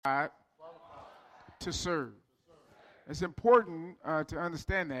God to serve. It's important to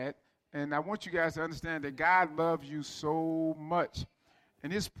understand that, and I want you guys to understand that God loves you so much,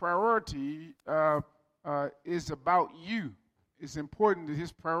 and His priority is about you. It's important that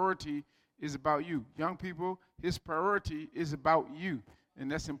His priority is about you. Young people, His priority is about you,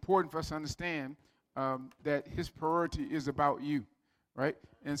 and that's important for us to understand that His priority is about you, right?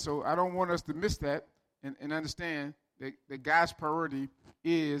 And so I don't want us to miss that and understand that God's priority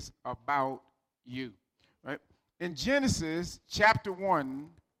is about you, right? In Genesis chapter 1,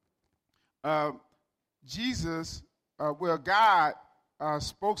 God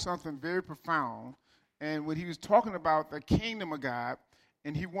spoke something very profound. And when he was talking about the kingdom of God,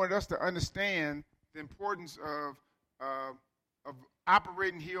 and he wanted us to understand the importance of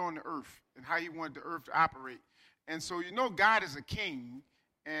operating here on the earth and how he wanted the earth to operate. And so God is a king.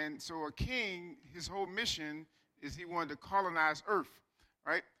 And so a king, his whole mission is he wanted to colonize earth,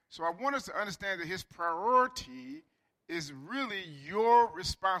 right? So I want us to understand that his priority is really your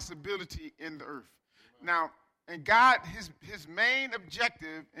responsibility in the earth. Now, and God, his main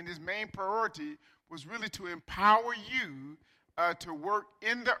objective and his main priority was really to empower you to work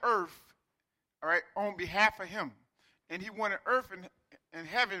in the earth, all right, on behalf of him. And he wanted earth and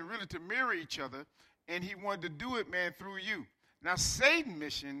heaven really to mirror each other, and he wanted to do it, man, through you. Now, Satan's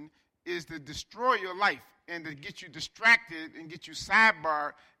mission is to destroy your life and to get you distracted and get you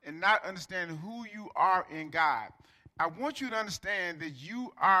sidebarred and not understand who you are in God. I want you to understand that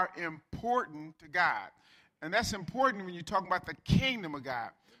you are important to God. And that's important when you talk about the kingdom of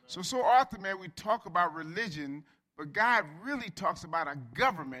God. So often, man, we talk about religion, but God really talks about a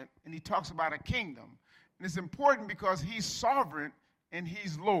government, and he talks about a kingdom. And it's important because he's sovereign and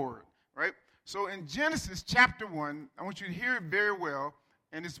he's Lord, right? So in Genesis chapter 1, I want you to hear it very well,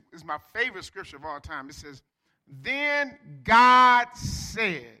 and it's my favorite scripture of all time. It says, then God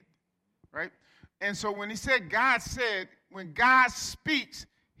said, right? And so when he said God said, when God speaks,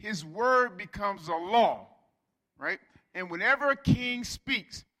 his word becomes a law, right? And whenever a king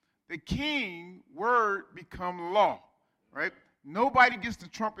speaks, the king word become law, right? Nobody gets to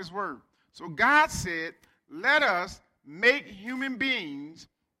trump his word. So God said, let us make human beings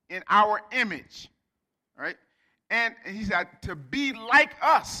in our image, right? And he said to be like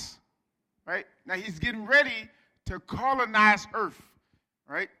us, right? Now he's getting ready to colonize earth,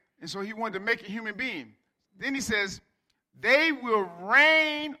 right? And so he wanted to make a human being. Then he says, they will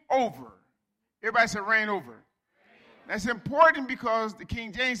reign over. Everybody say reign over. That's important because the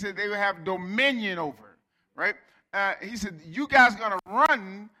King James said they will have dominion over, right? He said, you guys are going to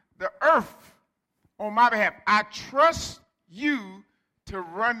run the earth on my behalf. I trust you to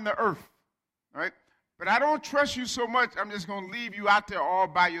run the earth, right? But I don't trust you so much, I'm just going to leave you out there all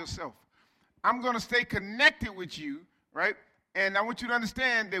by yourself. I'm going to stay connected with you, right? And I want you to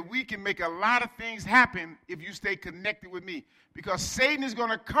understand that we can make a lot of things happen if you stay connected with me. Because Satan is going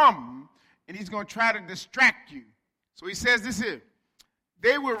to come, and he's going to try to distract you. So he says this here.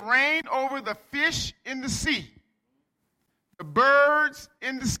 They will reign over the fish in the sea, the birds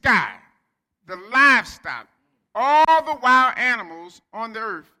in the sky, the livestock, all the wild animals on the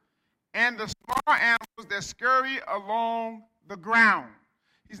earth, and the small animals that scurry along the ground.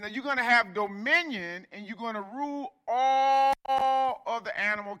 He said, you're going to have dominion, and you're going to rule all of the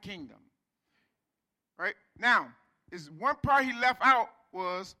animal kingdom. Right? Now, is one part he left out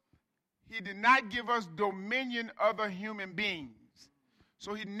was he did not give us dominion over human beings.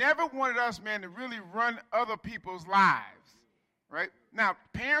 So he never wanted us, man, to really run other people's lives. Right? Now,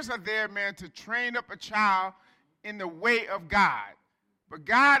 parents are there, man, to train up a child in the way of God. But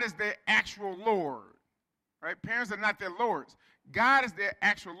God is their actual Lord. Right? Parents are not their lords. God is their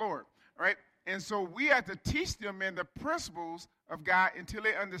actual Lord. Right? And so we have to teach them, man, the principles of God until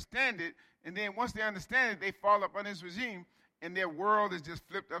they understand it. And then once they understand it, they fall up under his regime, and their world is just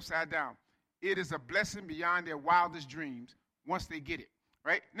flipped upside down. It is a blessing beyond their wildest dreams once they get it.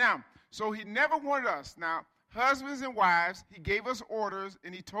 Right? Now, so he never wanted us. Now, husbands and wives, he gave us orders,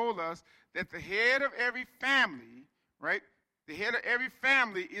 and he told us that the head of every family, right, the head of every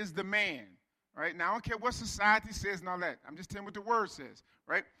family is the man. Right? Now, I don't care what society says and all that. I'm just telling what the word says.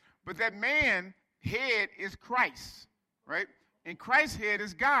 Right? But that man head is Christ. Right? And Christ's head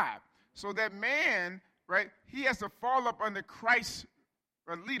is God. So that man, right, he has to fall up under Christ's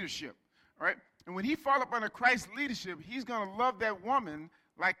leadership. Right? And when he fall up under Christ's leadership, he's going to love that woman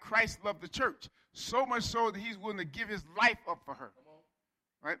like Christ loved the church. So much so that he's willing to give his life up for her.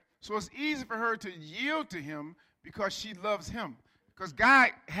 Right? So it's easy for her to yield to him because she loves him. Because God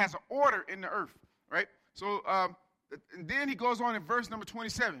has an order in the earth. Right? So and then he goes on in verse number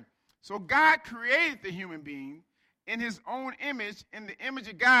 27. So God created the human being in his own image, in the image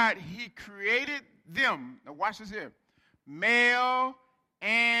of God, he created them. Now watch this here. Male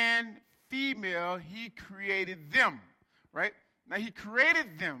and female, he created them, right? Now he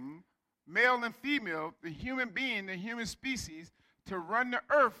created them, male and female, the human being, the human species, to run the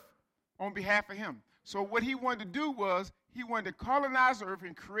earth on behalf of him. So what he wanted to do was he wanted to colonize earth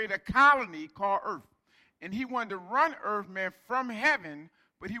and create a colony called earth. And he wanted to run earth, man, from heaven,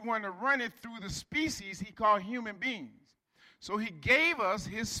 but he wanted to run it through the species he called human beings. So he gave us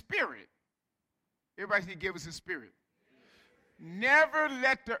his spirit. Everybody say he gave us his spirit. Never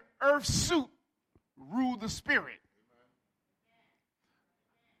let the earth suit rule the spirit.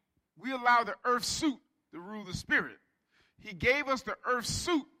 We allow the earth suit to rule the spirit. He gave us the earth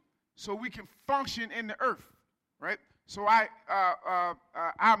suit so we can function in the earth, right? So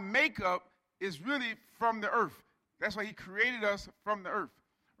our makeup is really from the earth. That's why he created us from the earth,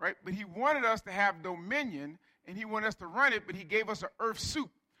 right? But he wanted us to have dominion, and he wanted us to run it, but he gave us an earth suit.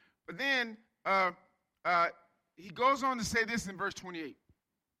 But then he goes on to say this in verse 28.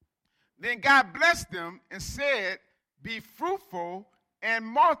 Then God blessed them and said, be fruitful and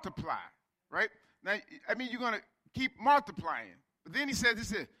multiply, right? Now, I mean, you're going to keep multiplying. But then he said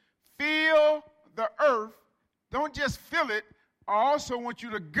this is, fill the earth. Don't just fill it. I also want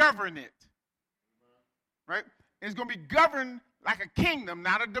you to govern it, right? And it's going to be governed like a kingdom,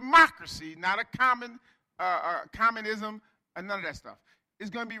 not a democracy, not a communism, and none of that stuff. It's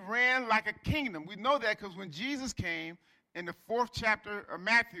going to be ran like a kingdom. We know that because when Jesus came in the 4th chapter of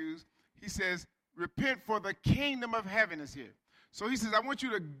Matthew, he says, repent for the kingdom of heaven is here. So he says, I want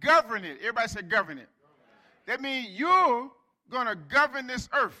you to govern it. Everybody say govern it. That means you're going to govern this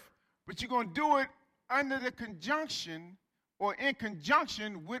earth, but you're going to do it under the conjunction or in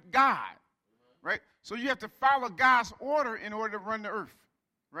conjunction with God, right? So you have to follow God's order in order to run the earth,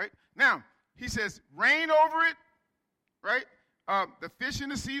 right? Now, he says, reign over it, right? The fish in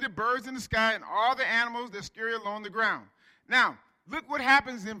the sea, the birds in the sky, and all the animals that scurry along the ground. Now, look what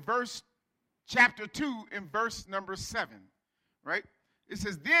happens in chapter 2, in verse number 7, right? It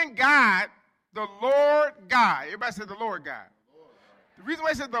says, then God, the Lord God, everybody said the Lord God. The reason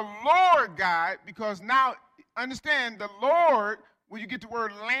why I said the Lord God, because now, understand, the Lord, when you get the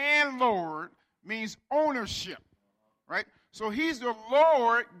word landlord, means ownership, right? So he's the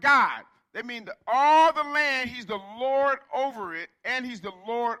Lord God. That means that all the land, he's the Lord over it, and he's the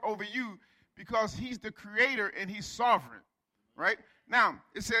Lord over you because he's the creator and he's sovereign, right? Now,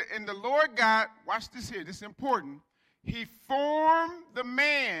 it said, and the Lord God, watch this here, this is important, he formed the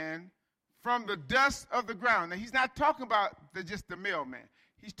man from the dust of the ground. Now, he's not talking about just the male man.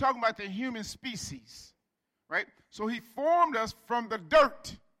 He's talking about the human species, right? So he formed us from the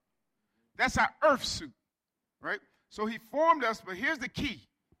dirt. That's our earth suit, right? So he formed us, but here's the key,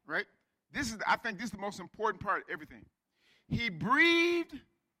 right? I think this is the most important part of everything. He breathed,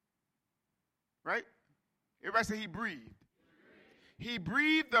 right? Everybody say he breathed. He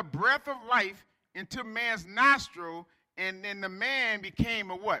breathed the breath of life into man's nostril, and then the man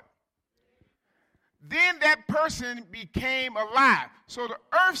became a what? Then that person became alive. So the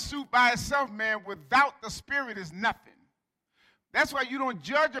earth suit by itself, man, without the spirit is nothing. That's why you don't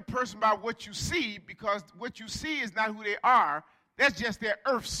judge a person by what you see, because what you see is not who they are. That's just their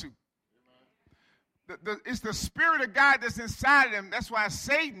earth suit. It's the spirit of God that's inside of them. That's why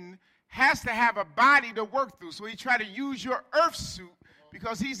Satan has to have a body to work through. So he tried to use your earth suit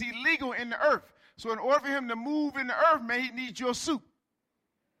because he's illegal in the earth. So in order for him to move in the earth, man, he needs your suit.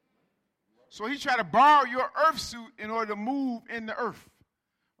 So he tried to borrow your earth suit in order to move in the earth,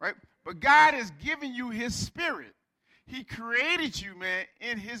 right? But God has given you his spirit. He created you, man,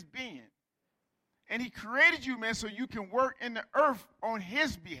 in his being. And he created you, man, so you can work in the earth on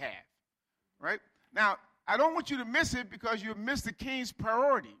his behalf, right? Now, I don't want you to miss it because you miss the king's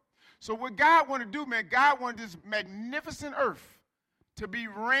priority. So what God wanted to do, man, God wanted this magnificent earth to be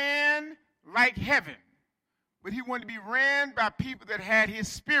ran like heaven. But he wanted to be ran by people that had his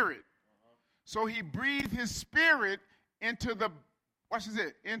spirit. So he breathed his spirit into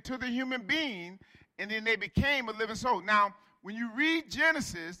into the human being, and then they became a living soul. Now, when you read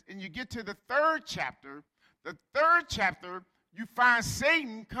Genesis and you get to the 3rd chapter, you find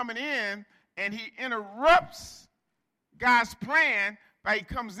Satan coming in, and he interrupts God's plan by he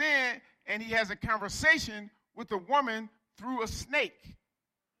comes in and he has a conversation with a woman through a snake.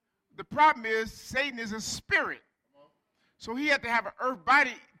 The problem is Satan is a spirit. So he had to have an earth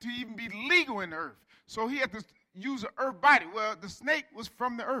body to even be legal in the earth. So he had to use an earth body. Well, the snake was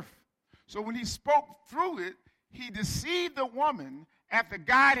from the earth. So when he spoke through it, he deceived the woman after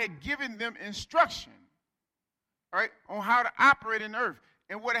God had given them instruction, right, on how to operate in the earth.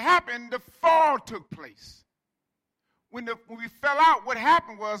 And what happened, the fall took place. when we fell out, what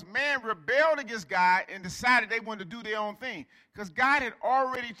happened was man rebelled against God and decided they wanted to do their own thing. Because God had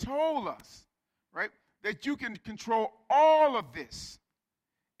already told us, right, that you can control all of this.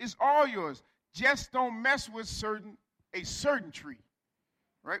 It's all yours. Just don't mess with a certain tree,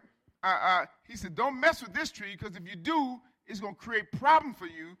 right? He said, don't mess with this tree, because if you do, it's going to create problem for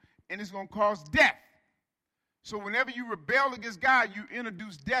you, and it's going to cause death. So whenever you rebel against God, you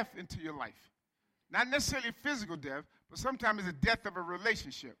introduce death into your life. Not necessarily physical death, but sometimes it's the death of a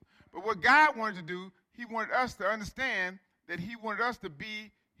relationship. But what God wanted to do, he wanted us to understand that he wanted us to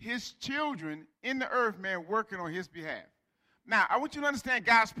be his children in the earth, man, working on his behalf. Now, I want you to understand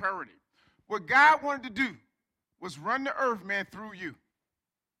God's priority. What God wanted to do was run the earth, man, through you.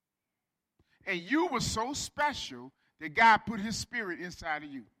 And you were so special that God put his spirit inside of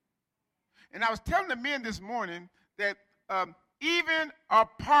you. And I was telling the men this morning that even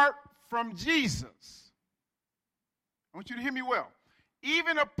apart from Jesus, I want you to hear me well,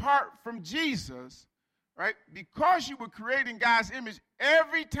 even apart from Jesus, right, because you were created in God's image,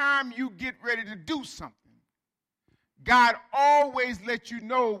 every time you get ready to do something, God always lets you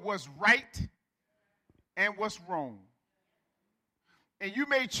know what's right and what's wrong. And you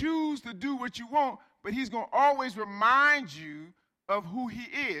may choose to do what you want, but he's going to always remind you of who he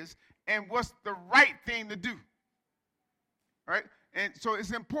is and what's the right thing to do. Right? And so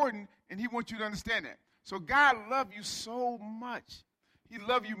it's important, and he wants you to understand that. So God loved you so much. He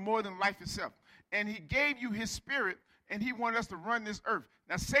loved you more than life itself. And he gave you his spirit, and he wanted us to run this earth.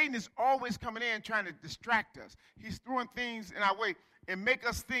 Now, Satan is always coming in trying to distract us. He's throwing things in our way and make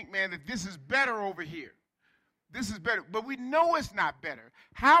us think, man, that this is better over here. This is better. But we know it's not better.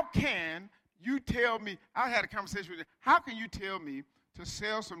 How can you tell me, I had a conversation with you, how can you tell me to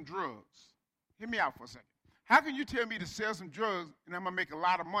sell some drugs? Hear me out for a second. How can you tell me to sell some drugs and I'm going to make a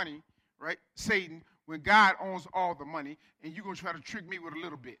lot of money, right, Satan, when God owns all the money, and you're going to try to trick me with a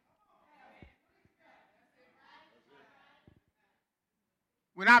little bit?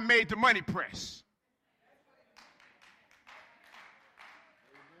 When I made the money press.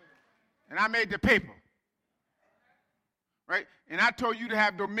 And I made the paper. Right? And I told you to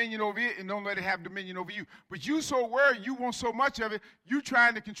have dominion over it and don't let it have dominion over you. But you so worried, you want so much of it, you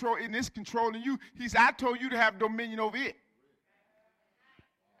trying to control it, and it's controlling you. He said, I told you to have dominion over it.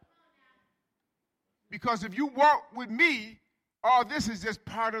 Because if you walk with me, all this is just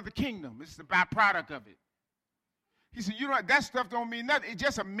part of the kingdom. It's the byproduct of it. He said, you know, that stuff don't mean nothing. It's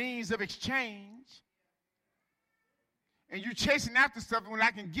just a means of exchange. And you chasing after stuff when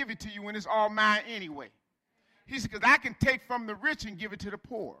I can give it to you when it's all mine anyway. He said, because I can take from the rich and give it to the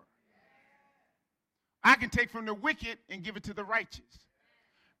poor. I can take from the wicked and give it to the righteous.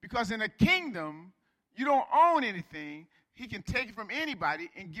 Because in a kingdom, you don't own anything. He can take it from anybody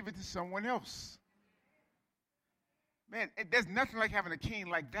and give it to someone else. Man, there's nothing like having a king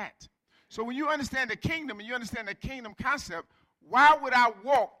like that. So when you understand the kingdom and you understand the kingdom concept, why would I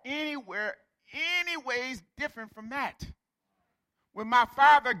walk anywhere, anyways different from that? When my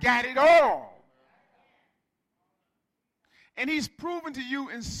Father got it all. And he's proven to you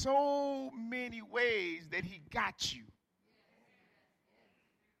in so many ways that he got you.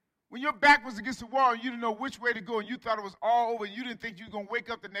 When your back was against the wall and you didn't know which way to go and you thought it was all over and you didn't think you were going to wake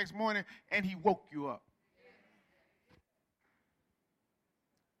up the next morning and he woke you up.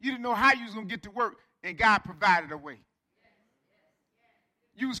 You didn't know how you was going to get to work and God provided a way.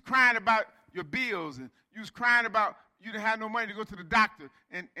 You was crying about your bills and you was crying about you didn't have no money to go to the doctor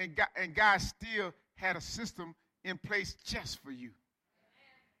and God still had a system in place just for you.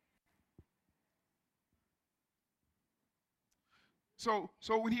 So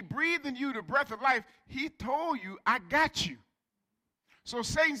when he breathed in you the breath of life, he told you, I got you. So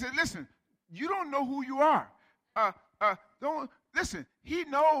Satan said, listen, you don't know who you are. Don't listen, he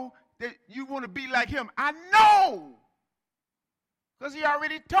know that you want to be like him. I know. Because he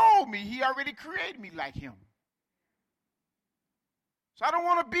already told me. He already created me like him. So I don't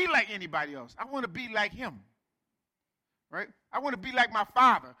want to be like anybody else. I want to be like him. Right? I want to be like my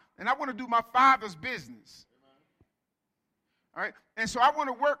Father, and I want to do my Father's business. All right? And so I want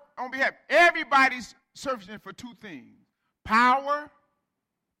to work on behalf. Everybody's searching for two things, power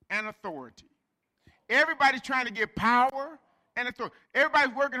and authority. Everybody's trying to get power and authority.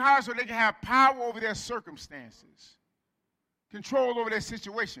 Everybody's working hard so they can have power over their circumstances, control over their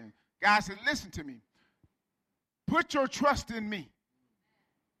situation. God said, listen to me. Put your trust in me.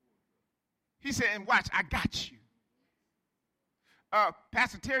 He said, and watch, I got you.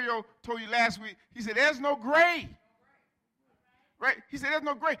 Pastor Terrio told you last week, he said, there's no gray. Right? He said, there's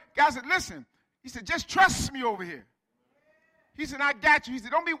no gray. God said, listen. He said, just trust me over here. He said, I got you. He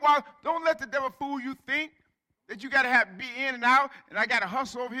said, don't be wild. Don't let the devil fool you. Think that you got to be in and out, and I got to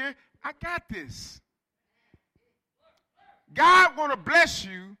hustle over here. I got this. God want to bless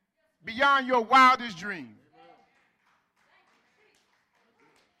you beyond your wildest dream.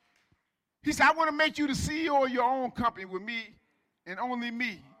 He said, I want to make you the CEO of your own company with me and only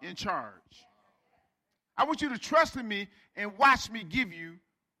me in charge. I want you to trust in me and watch me give you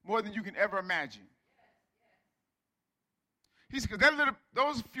more than you can ever imagine. He said, because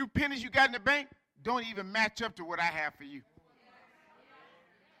those few pennies you got in the bank don't even match up to what I have for you.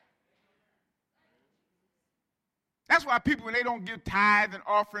 That's why people, when they don't give tithe and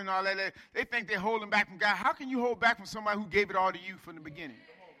offering and all that, they think they're holding back from God. How can you hold back from somebody who gave it all to you from the beginning?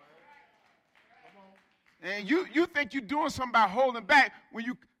 And you think you're doing something by holding back when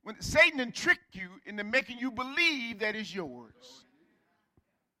Satan done tricked you into making you believe that it's yours.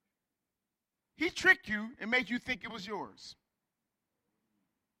 He tricked you and made you think it was yours.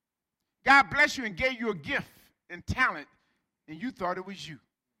 God blessed you and gave you a gift and talent, and you thought it was you.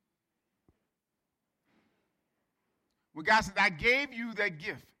 When God said, I gave you that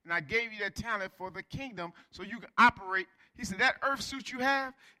gift, and I gave you that talent for the kingdom so you can operate. He said, that earth suit you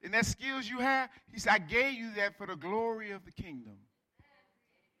have and that skills you have, he said, I gave you that for the glory of the kingdom.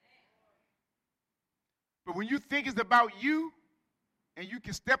 But when you think it's about you and you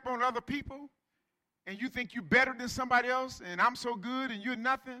can step on other people and you think you're better than somebody else and I'm so good and you're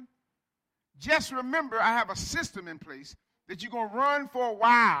nothing, just remember I have a system in place that you're going to run for a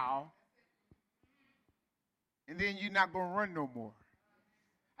while and then you're not going to run no more.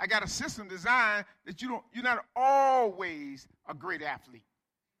 I got a system designed that you're not always a great athlete.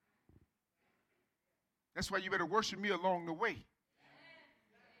 That's why you better worship me along the way.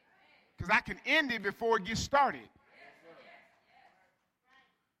 Because I can end it before it gets started.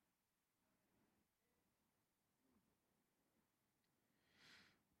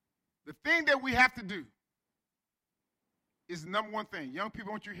 The thing that we have to do is the number one thing. Young people,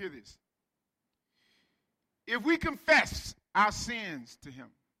 I want you to hear this. If we confess our sins to him,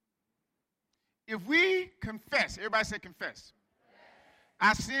 if we confess, everybody say confess,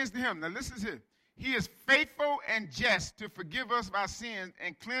 our sins to him. Now listen to this. He is faithful and just to forgive us of our sins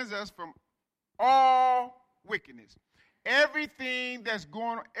and cleanse us from all wickedness. Everything that's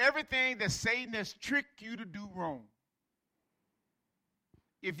going on, everything that Satan has tricked you to do wrong,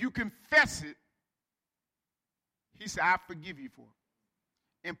 if you confess it, he said, I forgive you for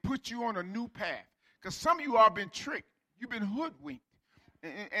it and put you on a new path. Because some of you all been tricked. You've been hoodwinked.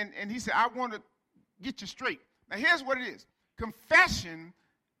 And he said, I want to get you straight. Now, here's what it is. Confession,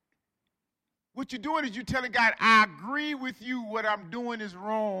 what you're doing is you're telling God, I agree with you. What I'm doing is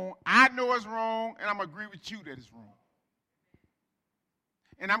wrong. I know it's wrong, and I'm going to agree with you that it's wrong.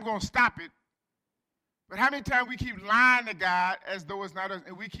 And I'm going to stop it. But how many times we keep lying to God as though it's not us,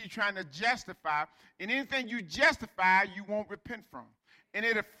 and we keep trying to justify, and anything you justify, you won't repent from. And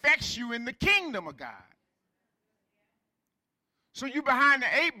it affects you in the kingdom of God. So you're behind the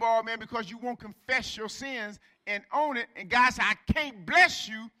 8 ball, man, because you won't confess your sins and own it. And God said, I can't bless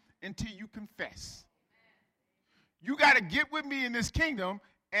you until you confess. You got to get with me in this kingdom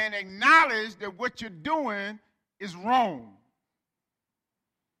and acknowledge that what you're doing is wrong.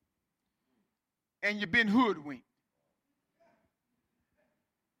 And you've been hoodwinked.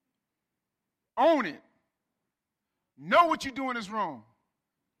 Own it. Know what you're doing is wrong.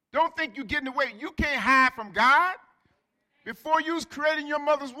 Don't think you're getting away. You can't hide from God. Before you was created in your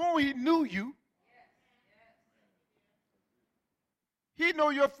mother's womb, he knew you. He know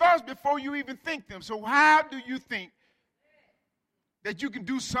your thoughts before you even think them. So how do you think that you can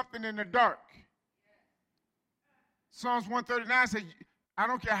do something in the dark? Psalms 139 says, I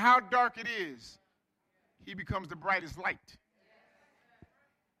don't care how dark it is, he becomes the brightest light.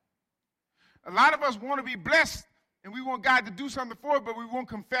 A lot of us want to be blessed and we want God to do something for us, but we won't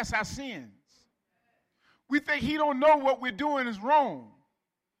confess our sins. We think he don't know what we're doing is wrong.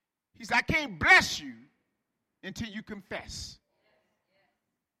 He said, I can't bless you until you confess.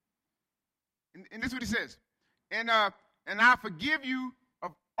 And this is what he says. And I forgive you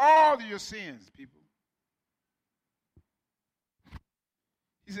of all of your sins, people.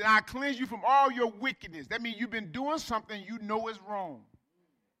 He said, I cleanse you from all your wickedness. That means you've been doing something you know is wrong.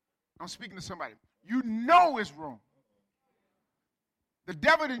 I'm speaking to somebody. You know it's wrong. The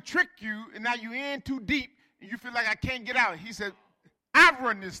devil didn't trick you, and now you're in too deep, and you feel like I can't get out. He said, I've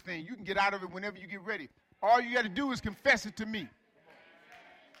run this thing. You can get out of it whenever you get ready. All you got to do is confess it to me.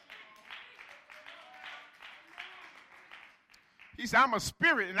 He said, I'm a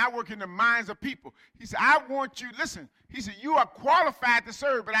spirit, and I work in the minds of people. He said, I want you, listen, he said, you are qualified to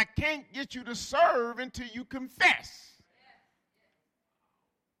serve, but I can't get you to serve until you confess.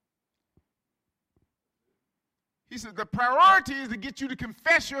 He said the priority is to get you to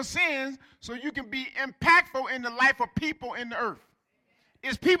confess your sins so you can be impactful in the life of people in the earth.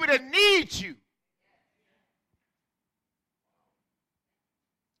 It's people that need you.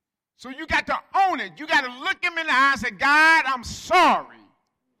 So you got to own it. You got to look him in the eye and say, God, I'm sorry.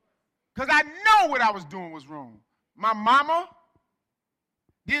 Because I know what I was doing was wrong. My mama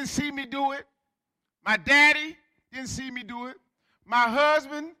didn't see me do it. My daddy didn't see me do it. My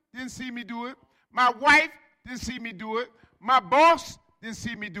husband didn't see me do it. My wife didn't see me do it. My boss didn't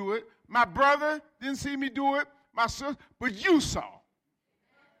see me do it. My brother didn't see me do it. My sister, but you saw.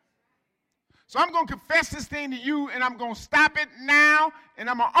 So I'm going to confess this thing to you, and I'm going to stop it now, and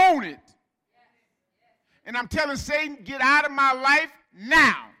I'm going to own it. And I'm telling Satan, get out of my life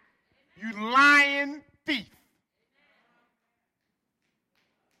now, you lying thief.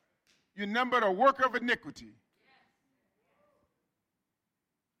 You're numbered a worker of iniquity.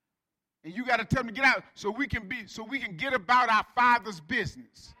 And you got to tell them to get out so we can get about our Father's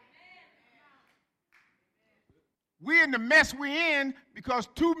business. We're in the mess we're in because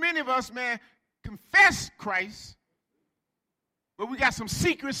too many of us, man, confess Christ, but we got some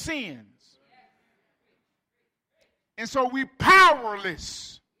secret sins. And so we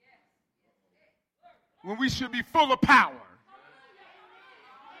powerless when we should be full of power.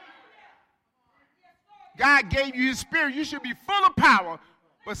 God gave you his spirit. You should be full of power.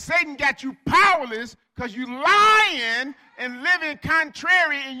 But Satan got you powerless because you lying and living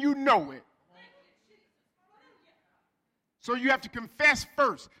contrary and you know it. So you have to confess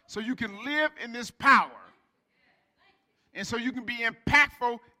first so you can live in this power. And so you can be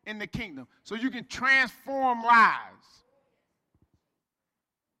impactful in the kingdom. So you can transform lives.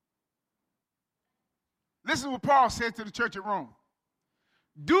 Listen to what Paul said to the church at Rome.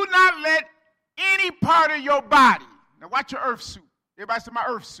 Do not let any part of your body, now watch your earth suit. Everybody say my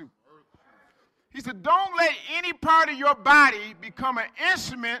earth suit. He said, don't let any part of your body become an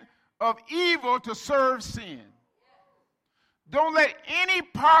instrument of evil to serve sin. Don't let any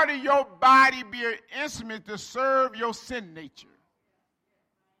part of your body be an instrument to serve your sin nature.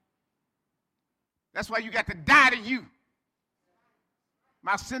 That's why you got to die to you.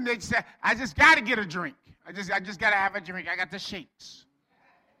 My sin nature said, I just got to get a drink. I just got to have a drink. I got the shakes.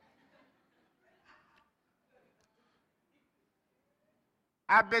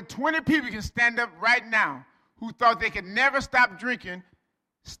 I bet 20 people can stand up right now who thought they could never stop drinking,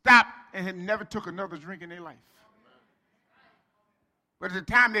 and had never took another drink in their life. But at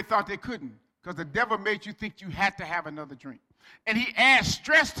the time, they thought they couldn't because the devil made you think you had to have another drink. And he adds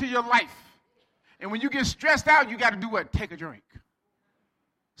stress to your life. And when you get stressed out, you got to do what? Take a drink.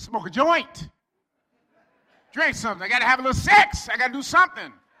 Smoke a joint. Drink something. I got to have a little sex. I got to do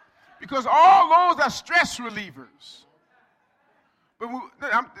something. Because all those are stress relievers. But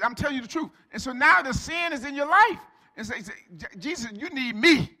I'm telling you the truth. And so now the sin is in your life. And say, Jesus, you need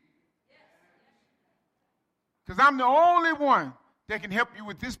me. Because I'm the only one that can help you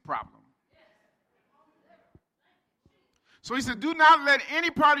with this problem. So he said, do not let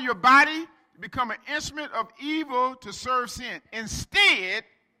any part of your body become an instrument of evil to serve sin. Instead,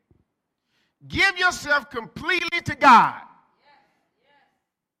 give yourself completely to God.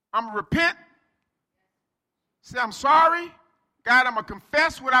 I'm going to repent. Say, I'm sorry. God, I'm going to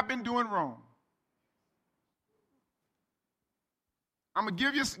confess what I've been doing wrong. I'm going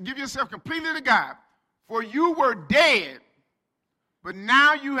to give yourself completely to God. For you were dead, but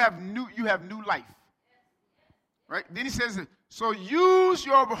now you have new life. Right? Then he says, so use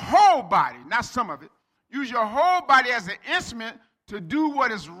your whole body, not some of it. Use your whole body as an instrument to do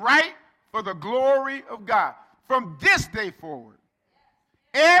what is right for the glory of God. From this day forward,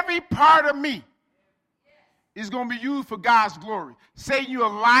 every part of me is going to be used for God's glory. Satan, you're a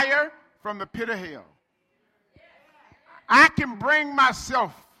liar from the pit of hell. I can bring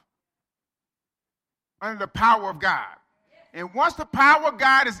myself under the power of God. And once the power of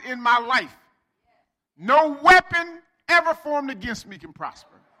God is in my life, no weapon ever formed against me can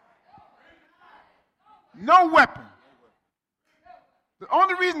prosper. No weapon. The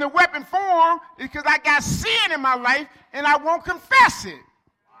only reason the weapon formed is because I got sin in my life and I won't confess it.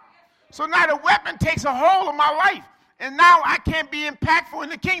 So now the weapon takes a hold of my life. And now I can't be impactful in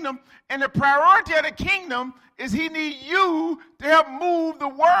the kingdom. And the priority of the kingdom is he needs you to help move the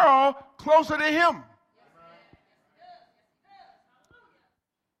world closer to him.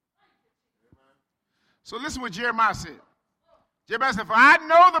 So listen what Jeremiah said. Jeremiah said, for I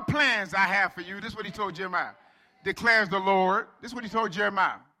know the plans I have for you. This is what he told Jeremiah. Declares the Lord. This is what he told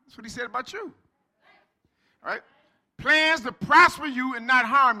Jeremiah. This is what he said about you. All right? Plans to prosper you and not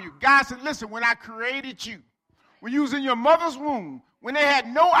harm you. God said, listen, when I created you, when you was in your mother's womb, when they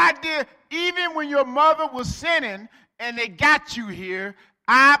had no idea, even when your mother was sinning and they got you here,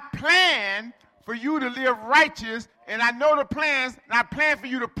 I planned for you to live righteous, and I know the plans, and I plan for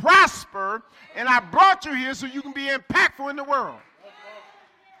you to prosper, and I brought you here so you can be impactful in the world.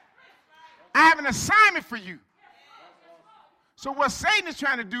 I have an assignment for you. So what Satan is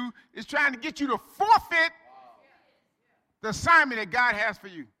trying to do is trying to get you to forfeit the assignment that God has for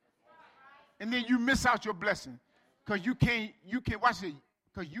you. And then you miss out your blessing because you can't watch it,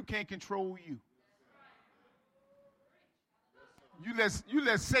 because you can't control you. You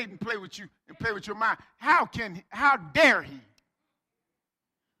let Satan play with you and play with your mind. How dare he? You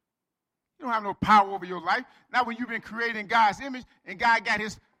don't have no power over your life. Not when you've been created in God's image and God got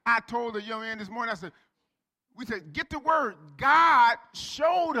his. I told a young man this morning, we said, get the word. God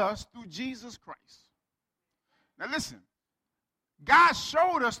showed us through Jesus Christ. Now listen, God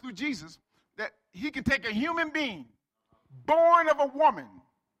showed us through Jesus that he can take a human being, born of a woman,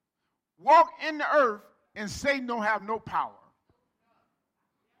 walk in the earth, and Satan don't have no power.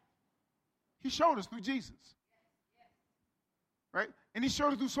 He showed us through Jesus. Right? And he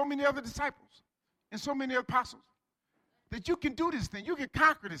showed us through so many other disciples and so many apostles that you can do this thing. You can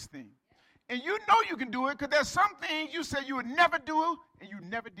conquer this thing. And you know you can do it because there's some things you said you would never do and you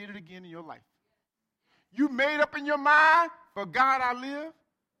never did it again in your life. You made up in your mind, for God I live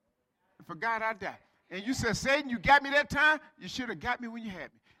and for God I die. And you said, Satan, you got me that time. You should have got me when you had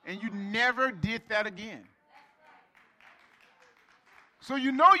me. And you never did that again. So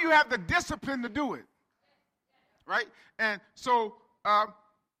you know you have the discipline to do it, right? And so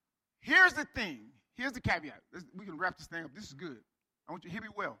here's the thing. Here's the caveat. We can wrap this thing up. This is good. I want you to hear me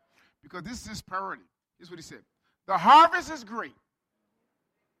well, because this is his priority. Here's what he said. The harvest is great,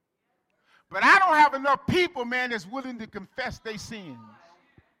 but I don't have enough people, man, that's willing to confess their sins.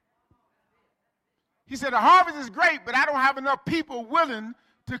 He said the harvest is great, but I don't have enough people willing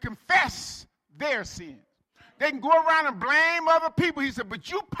to confess their sins. They can go around and blame other people. He said,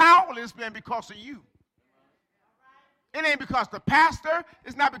 but you powerless, man, because of you. It ain't because the pastor.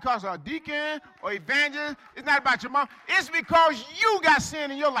 It's not because of a deacon or evangelist. It's not about your mom. It's because you got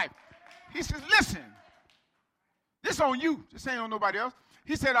sin in your life. He says, listen, this on you. This ain't on nobody else.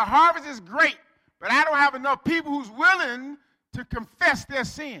 He said, the harvest is great, but I don't have enough people who's willing to confess their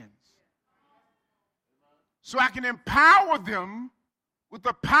sins. So I can empower them with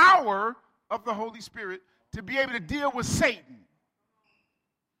the power of the Holy Spirit to be able to deal with Satan.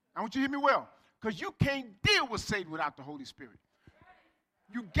 I want you to hear me well, because you can't deal with Satan without the Holy Spirit.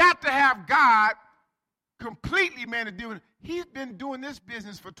 You got to have God completely, man, to deal with it. He's been doing this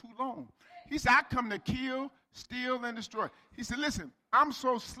business for too long. He said, I come to kill, steal, and destroy. He said, listen, I'm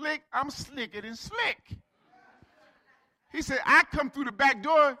so slick, I'm slicker than slick. He said, I come through the back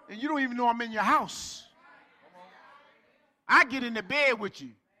door, and you don't even know I'm in your house. I get in the bed with you.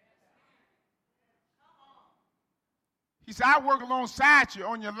 He said, I work alongside you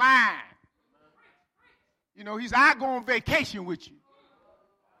on your line. You know, he said, I go on vacation with you.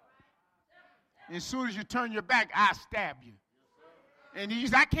 And as soon as you turn your back, I stab you. And he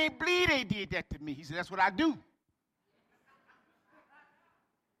said, I can't believe they did that to me. He said, that's what I do.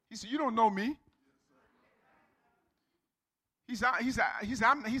 He said, you don't know me. He said,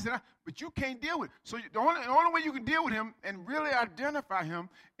 but you can't deal with it. So the only way you can deal with him and really identify him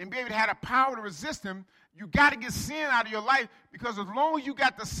and be able to have the power to resist him, you got to get sin out of your life, because as long as you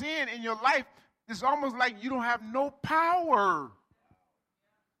got the sin in your life, it's almost like you don't have no power.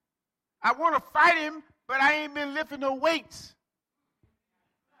 I want to fight him, but I ain't been lifting no weights.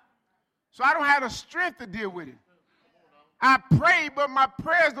 So I don't have the strength to deal with it. I pray, but my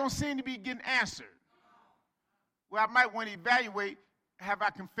prayers don't seem to be getting answered. Well, I might want to evaluate, have I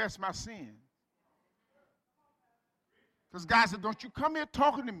confessed my sin? Because God said, don't you come here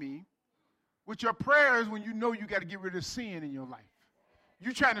talking to me with your prayers when you know you got to get rid of sin in your life.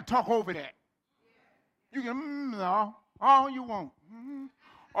 You're trying to talk over that. You can, no, all you want. Mm-hmm.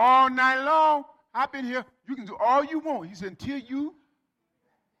 All night long, I've been here. You can do all you want. He said, until you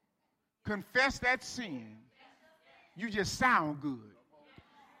confess that sin, you just sound good.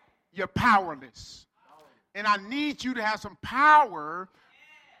 You're powerless. And I need you to have some power,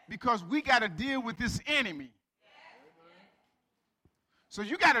 because we got to deal with this enemy. So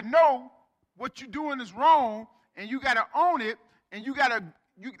you got to know what you're doing is wrong, and you got to own it, and you got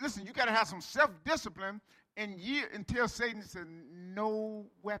to have some self-discipline and until Satan said, no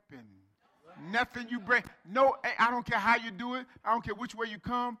weapon, nothing you bring, no, I don't care how you do it, I don't care which way you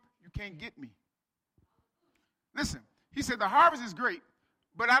come, you can't get me. Listen, he said, the harvest is great,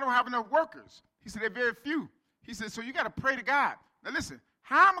 but I don't have enough workers. He said, they're very few. He said, so you got to pray to God. Now listen,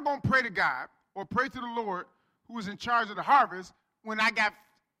 how am I going to pray to God or pray to the Lord who is in charge of the harvest when I got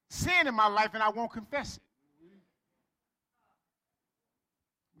sin in my life and I won't confess it.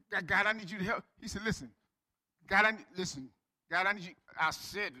 God, I need you to help. He said, listen. God, I need you. I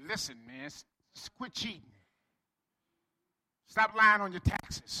said, listen, man, quit cheating. Stop lying on your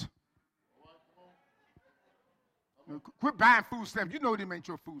taxes. Quit buying food stamps. You know them ain't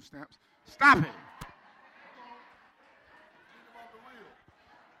your food stamps. Stop it.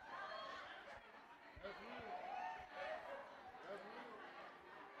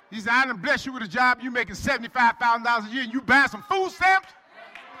 He said, I done bless you with a job. You making $75,000 a year and you buying some food stamps?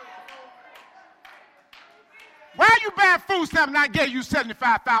 Why are you buying food stamps and I gave you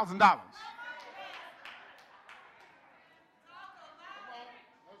 $75,000?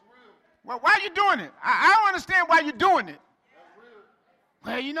 Well, why are you doing it? I don't understand why you're doing it.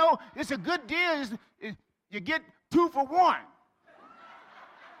 Well, you know, it's a good deal. You get 2 for 1.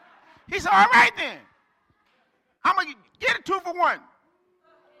 He said, all right then. I'm going to get it 2 for 1.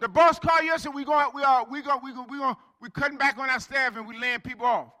 The boss called you and said, we cutting back on our staff and we laying people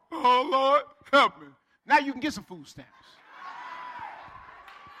off. Oh, Lord, help me. Now you can get some food stamps.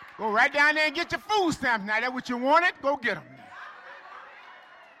 Go right down there and get your food stamps. Now, that's what you wanted? Go get them.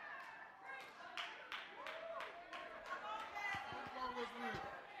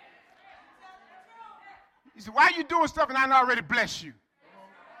 He said, why are you doing stuff and I already blessed you?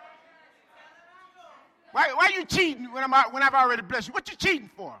 Why are you cheating when I've already blessed you? What you cheating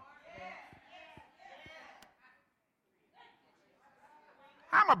for?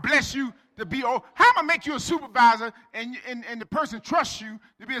 I'm going to bless you to be, how am I going to make you a supervisor and the person trusts you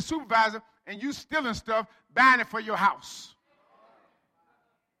to be a supervisor and you stealing stuff, buying it for your house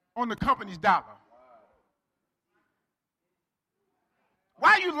on the company's dollar?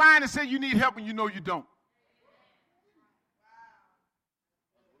 Why are you lying and saying you need help when you know you don't?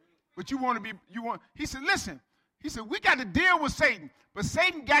 But he said, listen, he said, we got to deal with Satan, but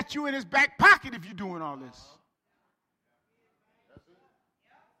Satan got you in his back pocket if you're doing all this.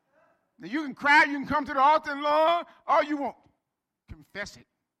 Now you can cry, you can come to the altar, Lord, all you want. Confess it.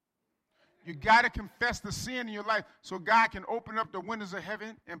 You got to confess the sin in your life so God can open up the windows of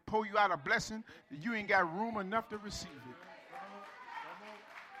heaven and pull you out a blessing that you ain't got room enough to receive it.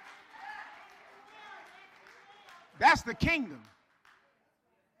 That's the kingdom.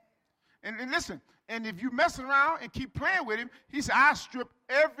 And listen, and if you mess around and keep playing with him, he said, I strip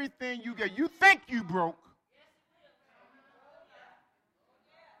everything you get. You think you broke.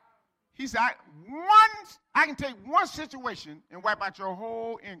 He said, I can take one situation and wipe out your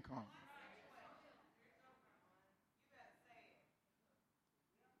whole income.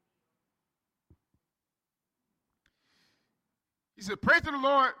 He said, pray to the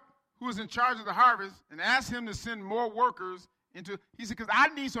Lord who is in charge of the harvest and ask him to send more workers he said, because I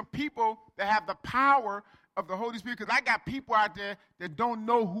need some people that have the power of the Holy Spirit, because I got people out there that don't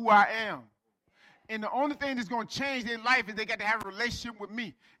know who I am. And the only thing that's going to change their life is they got to have a relationship with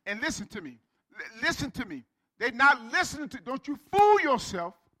me. And listen to me. Listen to me. They're not listening to, don't you fool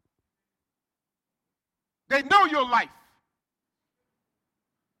yourself. They know your life.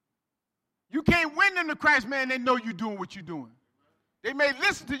 You can't win them to Christ, man. They know you're doing what you're doing. They may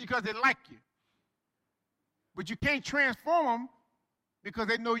listen to you because they like you. But you can't transform them because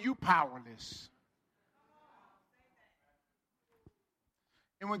they know you powerless.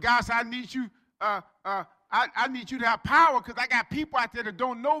 And when God said, I need you, I need you to have power because I got people out there that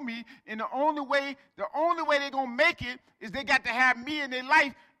don't know me, and the only way they're going to make it is they got to have me in their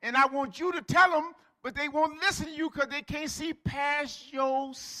life, and I want you to tell them, but they won't listen to you because they can't see past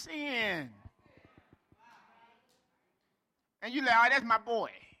your sin. And you like, oh, that's my boy.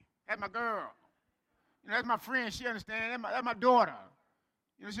 That's my girl. You know, that's my friend. She understands. That's my daughter.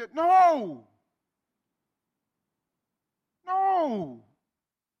 You know, she said, no. Don't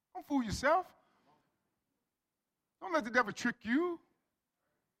fool yourself. Don't let the devil trick you.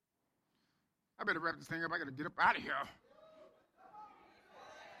 I better wrap this thing up. I got to get up out of here.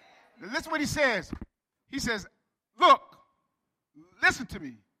 Now, listen what he says. He says, look, listen to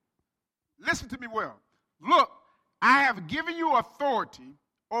me. Listen to me well. Look, I have given you authority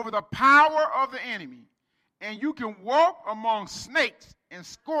over the power of the enemy, and you can walk among snakes and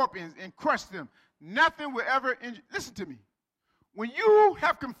scorpions and crush them. Nothing will ever injure. Listen to me. When you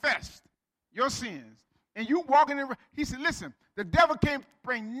have confessed your sins and you walking in, he said, listen, the devil can't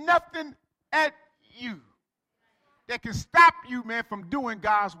bring nothing at you that can stop you, man, from doing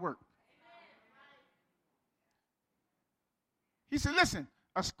God's work. He said, listen,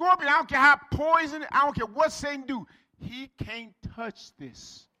 a scorpion, I don't care how poison, I don't care what Satan do, he can't touch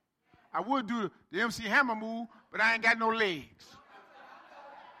this. I would do the MC Hammer move, but I ain't got no legs.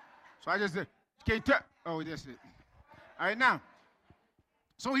 So I just said, can't touch. Oh, that's it. All right, now,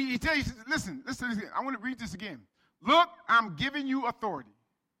 So he tells you, listen to this again. I want to read this again. Look, I'm giving you authority.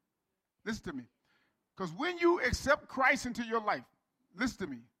 Listen to me. Because when you accept Christ into your life, listen to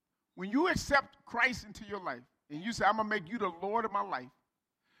me. When you accept Christ into your life, and you say, I'm going to make you the Lord of my life,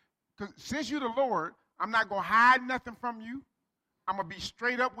 because since you're the Lord, I'm not going to hide nothing from you. I'm going to be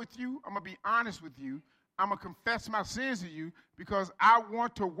straight up with you. I'm going to be honest with you. I'm going to confess my sins to you because I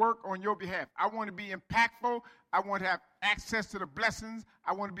want to work on your behalf. I want to be impactful. I want to have access to the blessings.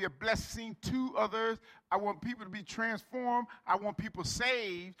 I want to be a blessing to others. I want people to be transformed. I want people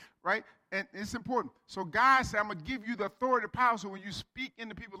saved, right? And it's important. So God said, I'm going to give you the authority and power so when you speak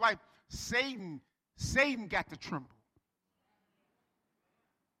into people's life, Satan got to tremble.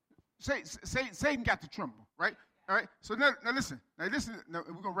 Satan got to tremble, right? All right, so now listen. Now we're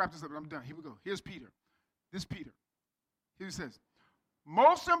going to wrap this up and I'm done. Here we go. Here's Peter. This Peter. Here he says,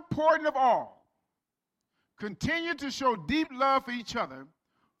 most important of all, continue to show deep love for each other,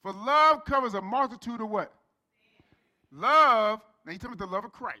 for love covers a multitude of what? Love, now you're talking about the love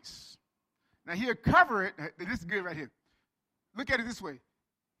of Christ. Now he'll cover it, this is good right here. Look at it this way.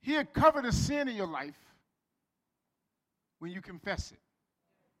 He'll cover the sin in your life when you confess it.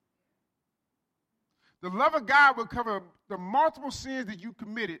 The love of God will cover the multiple sins that you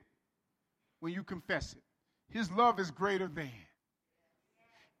committed when you confess it. His love is greater than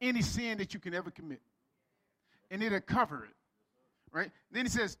any sin that you can ever commit. And it'll cover it, right? Then he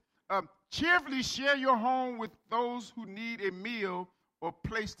says, cheerfully share your home with those who need a meal or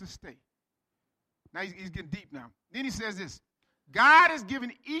place to stay. Now he's getting deep now. Then he says this, God has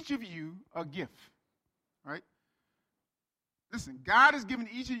given each of you a gift, right? Listen, God has given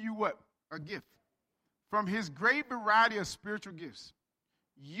each of you what? A gift. From his great variety of spiritual gifts.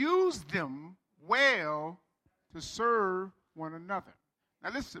 Use them well to serve one another.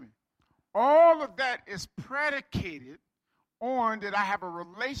 Now listen to me. All of that is predicated on that I have a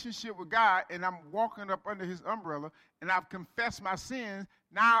relationship with God and I'm walking up under his umbrella and I've confessed my sins.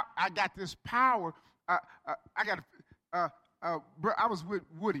 Now I got this power. I was with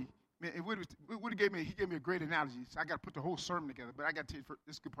Woody. Man, and Woody gave me a great analogy. So I got to put the whole sermon together, but I got to tell you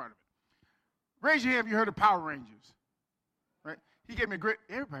this good part of it. Raise your hand if you heard of Power Rangers, right? He gave me a great,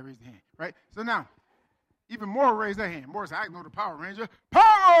 everybody raised their hand, right? So now, even Moore raised their hand. Moore said, I know the Power Ranger.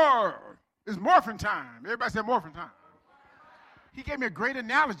 Power! It's morphin' time. Everybody said morphin' time. He gave me a great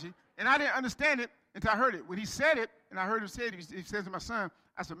analogy, and I didn't understand it until I heard it. When he said it, and I heard him say it, he says to my son,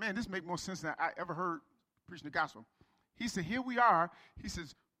 I said, man, this makes more sense than I ever heard preaching the gospel. He said, here we are. He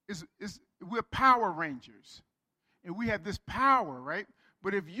says, we're Power Rangers, and we have this power, right?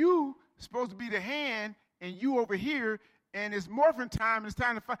 But if you supposed to be the hand, and you over here, and it's morphin' time, and it's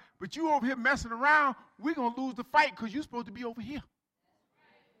time to fight, but you over here messing around, we're going to lose the fight because you're supposed to be over here.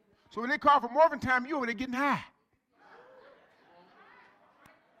 So when they call for morphin' time, you over there getting high.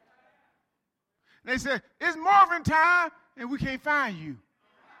 And they said, it's morphin' time, and we can't find you.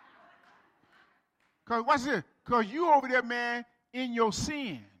 Because, watch this, because you over there, man, in your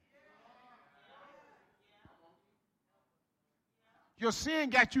sin. Your sin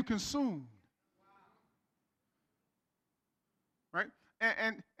got you consumed. Right?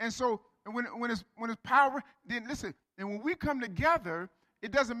 And so when it's power, then listen, and when we come together,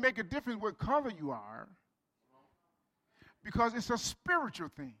 it doesn't make a difference what color you are. Because it's a spiritual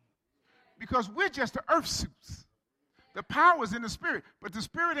thing. Because we're just the earth suits. The power is in the spirit. But the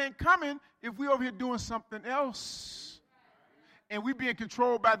spirit ain't coming if we're over here doing something else. And we're being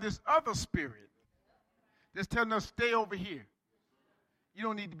controlled by this other spirit that's telling us stay over here. You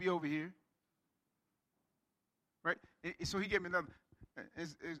don't need to be over here. Right? So he gave me another.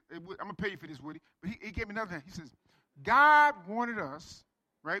 I'm going to pay you for this, Woody. But he gave me another thing. He says, God wanted us,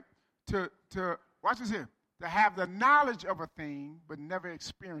 right, to watch this here, to have the knowledge of a thing but never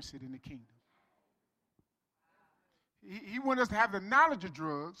experience it in the kingdom. He wanted us to have the knowledge of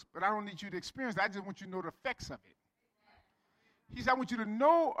drugs, but I don't need you to experience it. I just want you to know the effects of it. He said, I want you to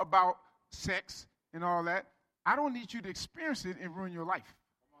know about sex and all that. I don't need you to experience it and ruin your life.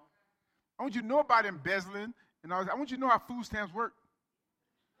 I want you to know about embezzling and all that. I want you to know how food stamps work.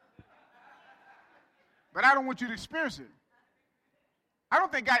 But I don't want you to experience it. I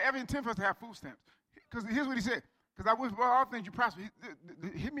don't think God ever intended for us to have food stamps. Because here's what he said. Because I wish all things you prosper.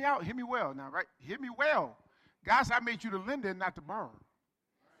 Hear me out. Hear me well now, right? Hear me well. God said I made you the lender and not to borrow.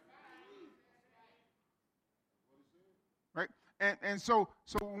 Right? And so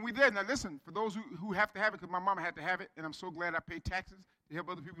when we there, now listen, for those who have to have it, because my mama had to have it, and I'm so glad I paid taxes to help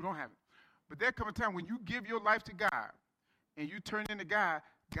other people who don't have it. But there come a time when you give your life to God and you turn into God,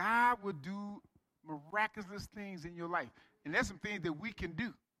 God will do miraculous things in your life. And there's some things that we can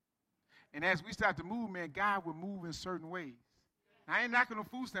do. And as we start to move, man, God will move in certain ways. I ain't knocking on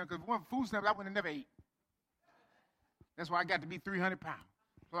food stamps because if it wasn't food stamps, I would have never ate. That's why I got to be 300 pounds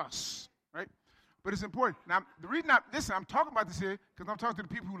plus, right? But it's important. Now, the reason I'm talking about this here because I'm talking to the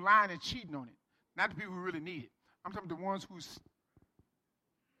people who lying and cheating on it, not the people who really need it. I'm talking to the ones who's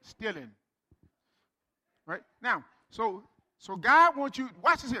stealing, right? Now, so God wants you,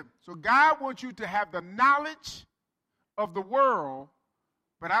 watch this here. So God wants you to have the knowledge of the world,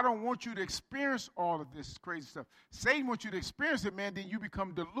 but I don't want you to experience all of this crazy stuff. Satan wants you to experience it, man, then you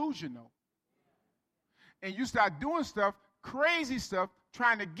become delusional. And you start doing stuff, crazy stuff,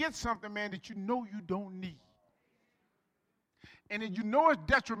 trying to get something, man, that you know you don't need. And then you know it's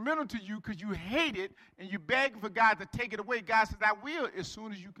detrimental to you because you hate it and you beg for God to take it away. God says, I will as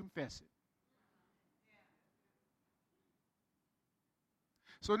soon as you confess it.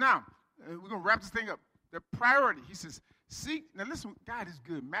 So now, we're going to wrap this thing up. The priority, he says, seek, now listen, God is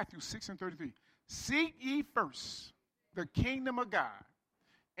good. Matthew 6:33. Seek ye first the kingdom of God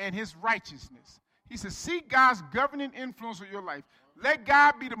and his righteousness. He says, seek God's governing influence of your life. Let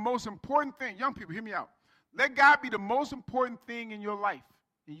God be the most important thing. Young people, hear me out. Let God be the most important thing in your life,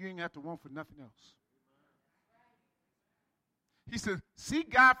 and you ain't have to want for nothing else. He says,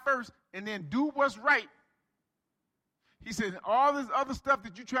 seek God first, and then do what's right. He said, all this other stuff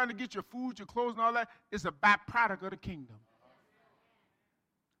that you're trying to get, your food, your clothes, and all that, is a byproduct of the kingdom.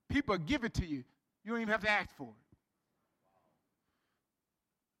 People give it to you. You don't even have to ask for it.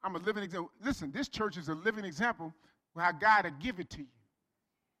 I'm a living example. Listen, this church is a living example of how God will give it to you.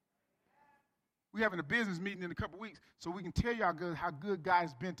 We're having a business meeting in a couple weeks, so we can tell you how good God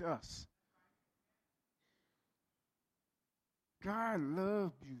has been to us. God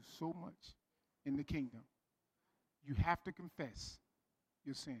loved you so much in the kingdom. You have to confess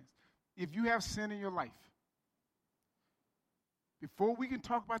your sins. If you have sin in your life, before we can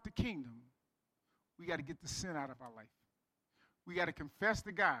talk about the kingdom, we got to get the sin out of our life. We got to confess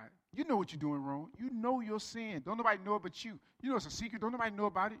to God. You know what you're doing wrong. You know your sin. Don't nobody know it but you. You know it's a secret. Don't nobody know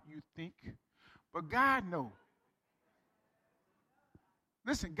about it. You think. But God knows.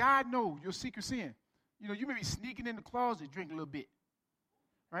 Listen, God knows your secret sin. You know, you may be sneaking in the closet, drink a little bit.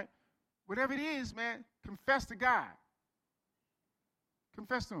 Right? Whatever it is, man, confess to God.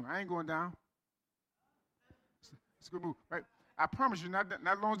 Confess to him. I ain't going down. It's a good move, right? I promise you, not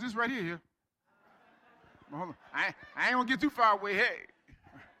long as this right here. Hold on. I ain't going to get too far away. Hey.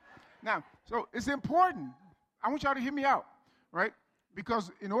 Now, so it's important. I want y'all to hear me out, right?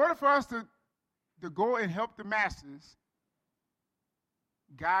 Because in order for us to go and help the masses,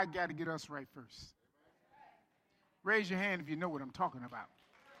 God got to get us right first. Raise your hand if you know what I'm talking about.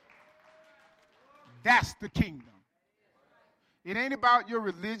 That's the kingdom. It ain't about your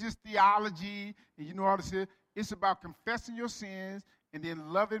religious theology and you know all this here. It's about confessing your sins and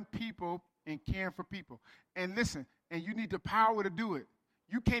then loving people and caring for people. And listen, and you need the power to do it.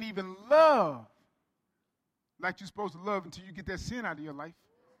 You can't even love like you're supposed to love until you get that sin out of your life.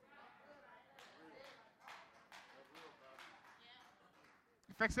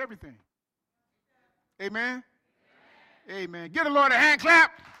 It affects everything. Amen? Amen. Give the Lord a hand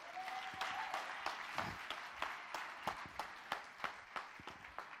clap.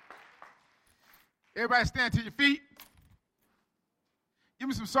 Everybody stand to your feet. Give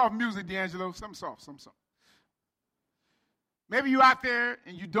me some soft music, D'Angelo. Something soft, something soft. Maybe you're out there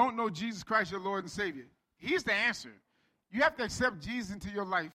and you don't know Jesus Christ, your Lord and Savior. He's the answer. You have to accept Jesus into your life